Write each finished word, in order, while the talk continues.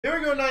Here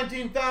we go,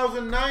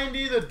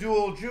 19,090, the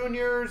dual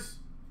juniors.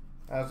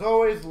 As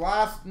always,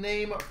 last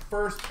name,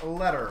 first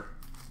letter.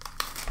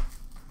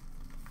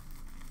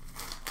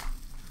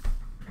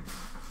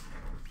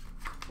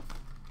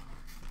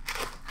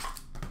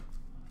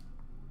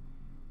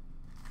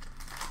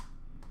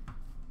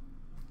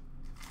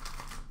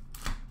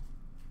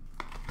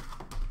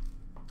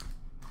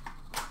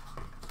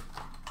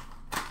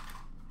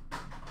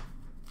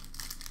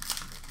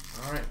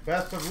 All right,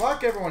 best of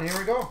luck, everyone. Here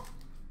we go.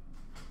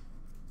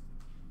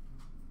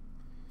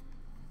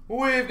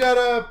 We've got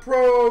a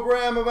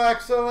program of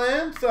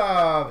excellence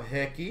of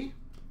Hickey.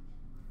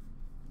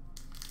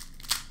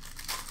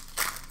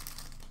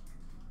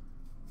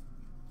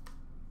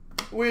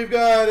 We've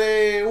got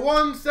a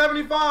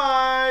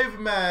 175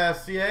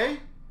 Messier.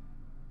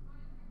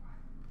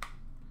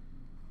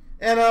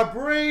 And a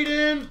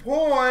Braden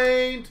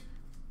Point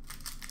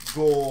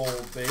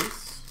gold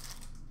base.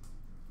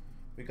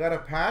 We got a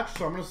patch,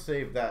 so I'm going to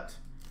save that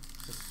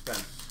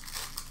suspense.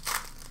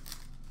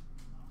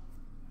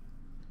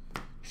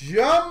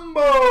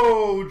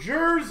 Jumbo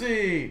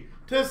jersey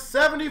to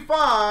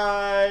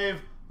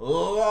 75,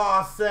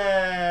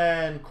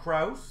 Lawson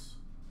Crouse.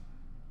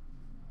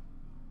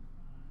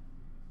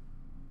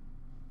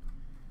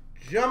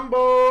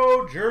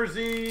 Jumbo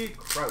jersey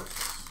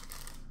Crouse.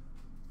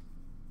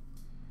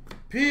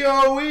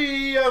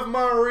 POE of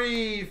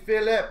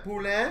Marie-Philippe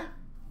Poulin.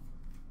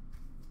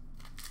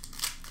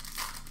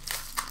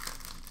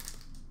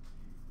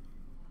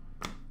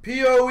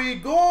 POE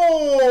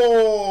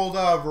gold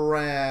of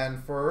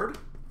Ranford.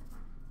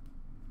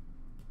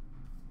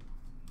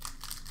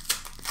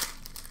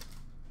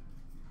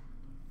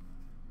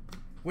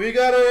 We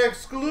got an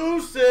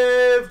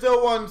exclusive to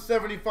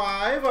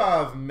 175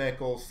 of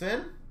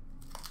Mickelson.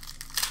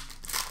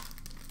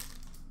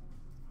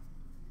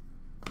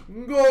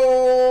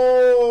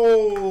 Gold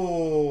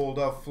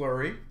of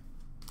Fleury.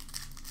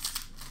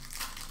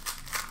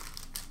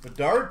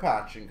 Bedard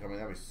patching coming,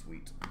 that'd be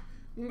sweet.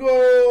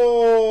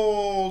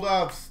 Gold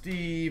of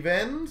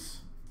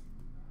Stevens.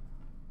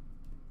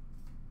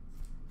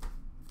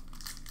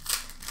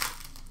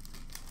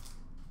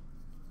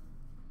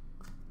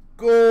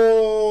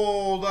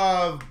 Gold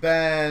of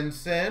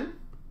Benson.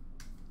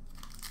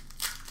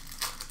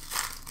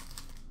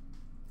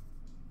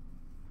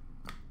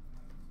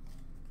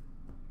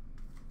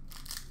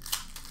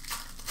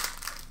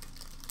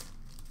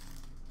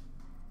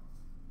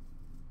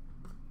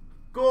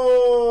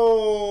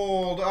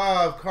 Gold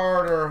of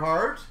Carter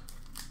Hart.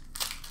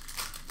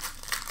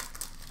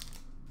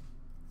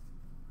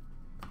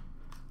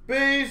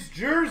 Base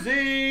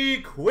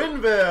jersey,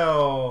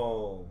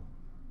 Quinville.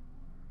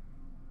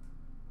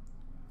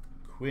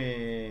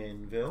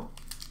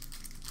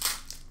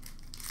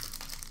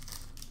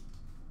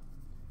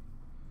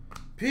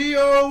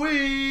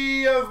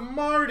 POE of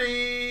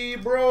Marty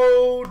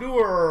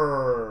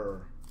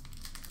Brodeur.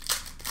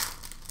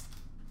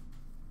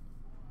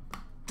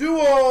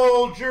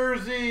 Dual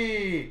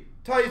jersey,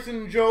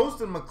 Tyson Jost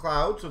and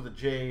McLeod, so the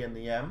J and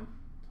the M.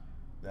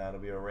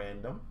 That'll be a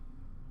random.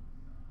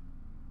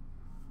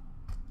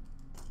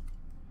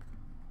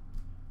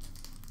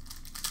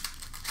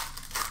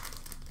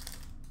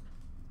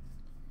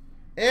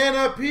 And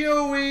a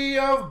POE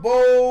of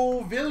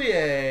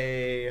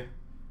Beauvillier.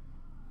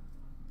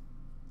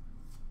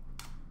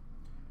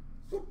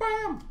 Whoop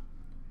bam!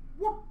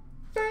 Whoop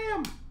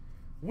bam!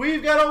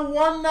 We've got a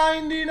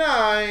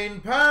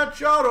 199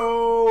 patch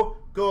auto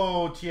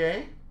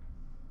Gauthier.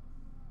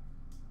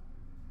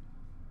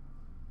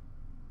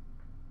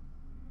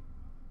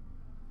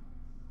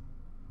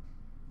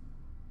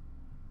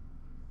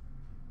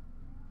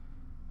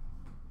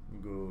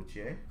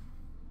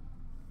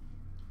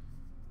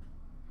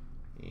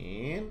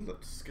 And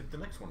let's get the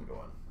next one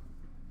going.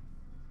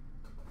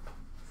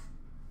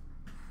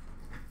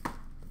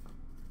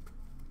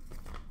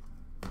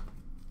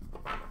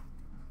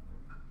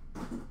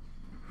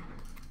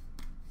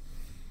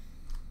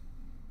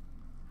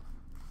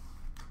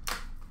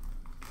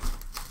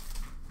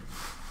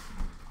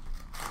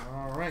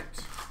 All right.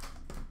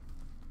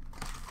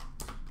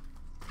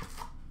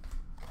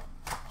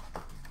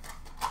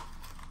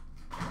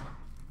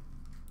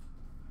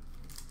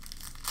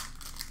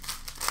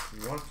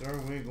 What are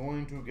we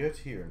going to get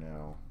here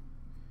now?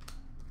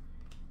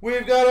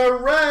 We've got a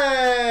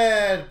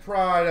red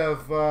Pride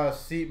of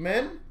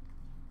Seatman.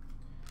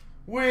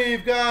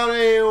 We've got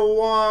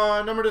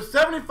a number to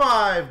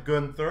 75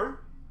 Gunther.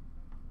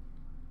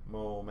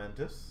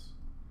 Momentous.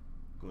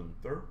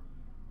 Gunther.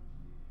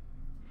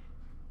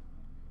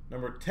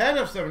 Number 10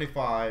 of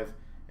 75,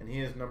 and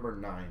he is number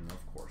 9,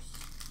 of course.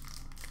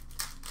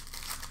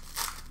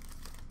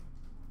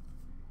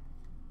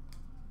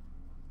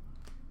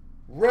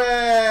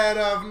 Red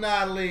of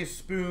Natalie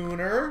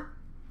Spooner.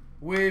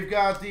 We've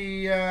got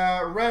the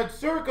red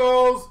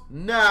circles,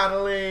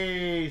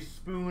 Natalie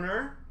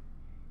Spooner.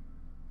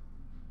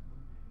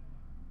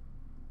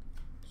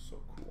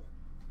 So cool.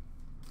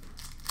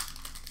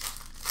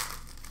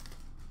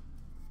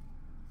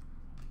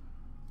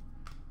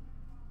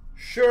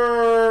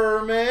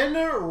 Sherman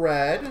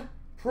red.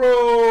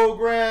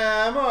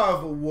 Program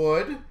of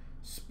Wood.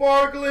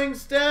 Sparkling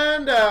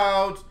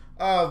Standout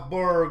of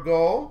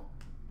Burgo.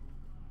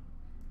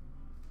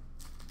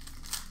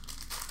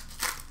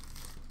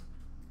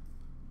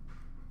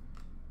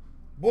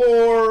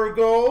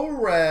 Borgo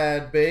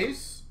red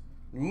base.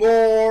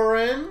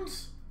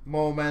 Lawrence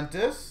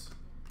momentous.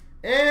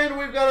 And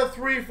we've got a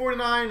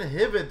 349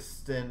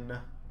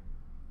 Hividston.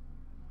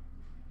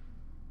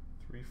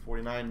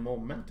 349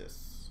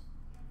 momentous.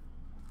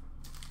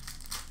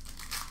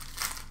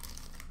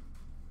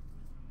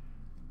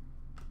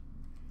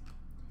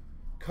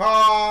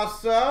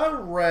 Casa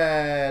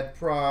red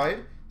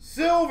pride.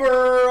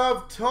 Silver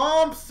of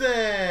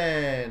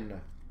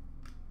Thompson.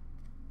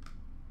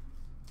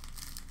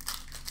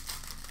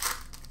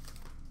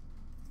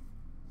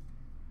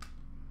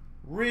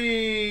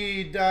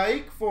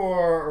 Redyke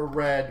for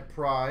red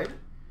pride.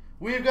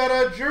 We've got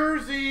a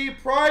jersey,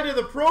 pride of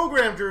the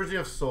program jersey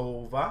of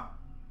Sova.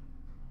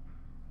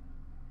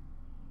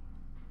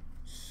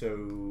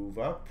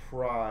 Sova,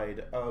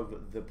 pride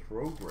of the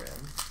program.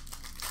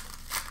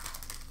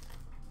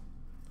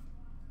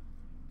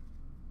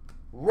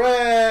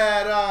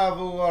 Red of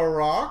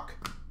LaRock.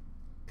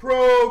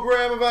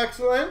 Program of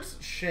Excellence,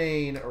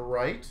 Shane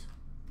Wright.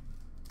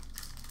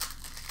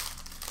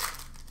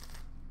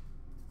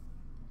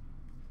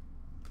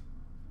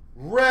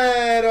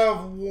 Red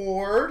of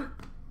Ward.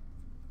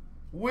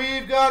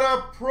 We've got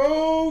a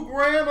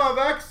Program of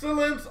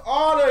Excellence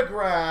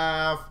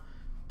autograph,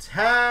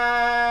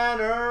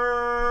 Tanner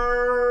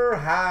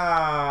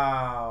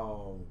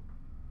Howe.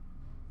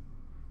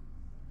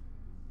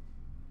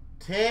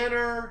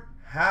 Tanner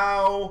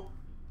Howe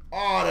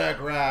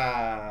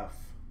autograph.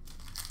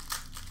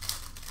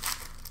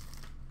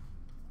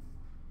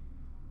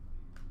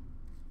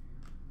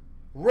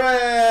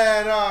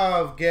 Red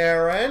of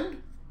Guerin.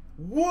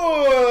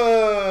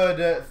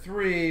 Wood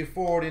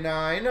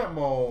 349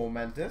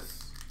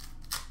 momentous.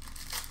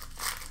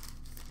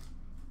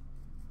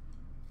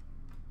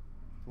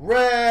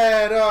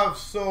 Red of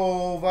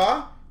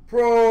Sova.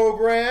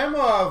 Program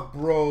of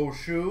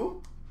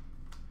Brochu.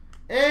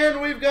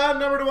 And we've got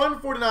number to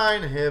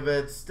 149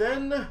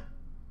 Hividston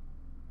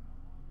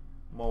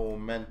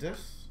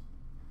momentous.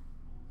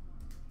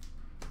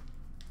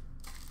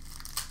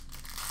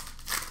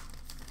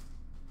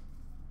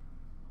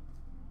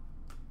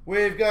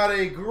 We've got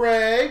a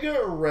Greg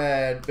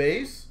red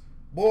base.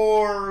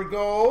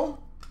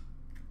 Borgo.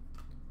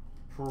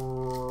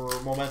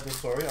 Momentous,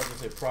 sorry. I was going to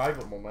say pride,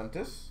 but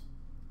momentous.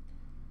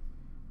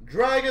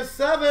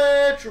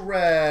 Dragasevich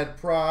red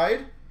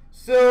pride.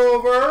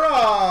 Silver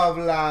of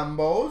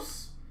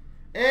Lambos.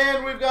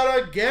 And we've got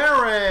a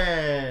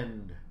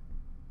Garand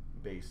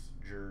base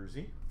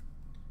jersey.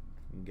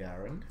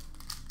 Garand.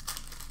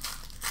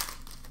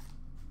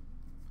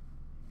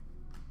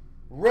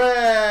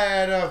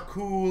 Red of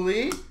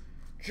Cooley.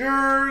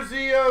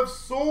 Jersey of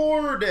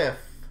Sordiff.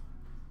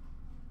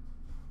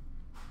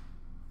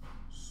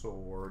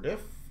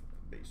 Sordiff.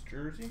 Base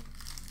jersey.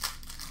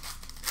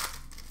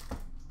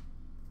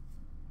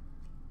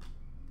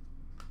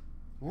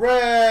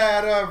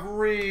 Red of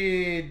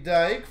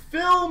Redyke.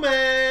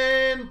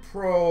 Philman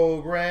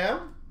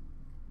program.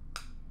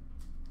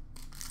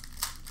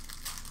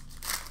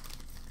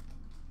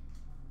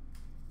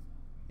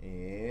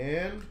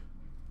 And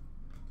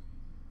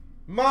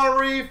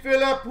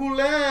Marie-Philippe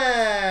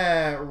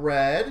Poulin,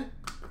 red.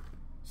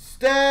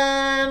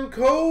 Stan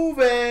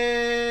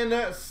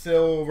Coven,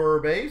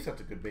 silver base.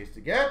 That's a good base to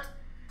get.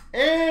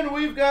 And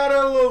we've got a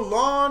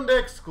Lalonde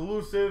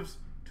exclusives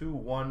to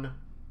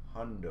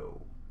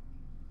 100.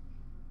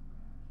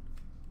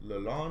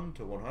 Lalonde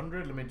to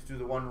 100. Let me just do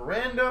the one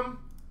random,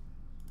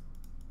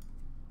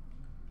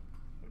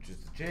 which is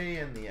the J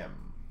and the M.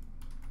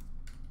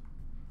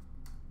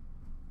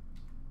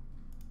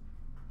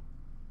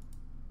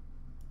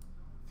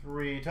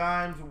 Three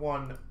times.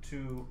 1,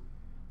 2,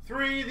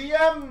 3. The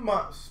M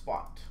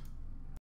spot.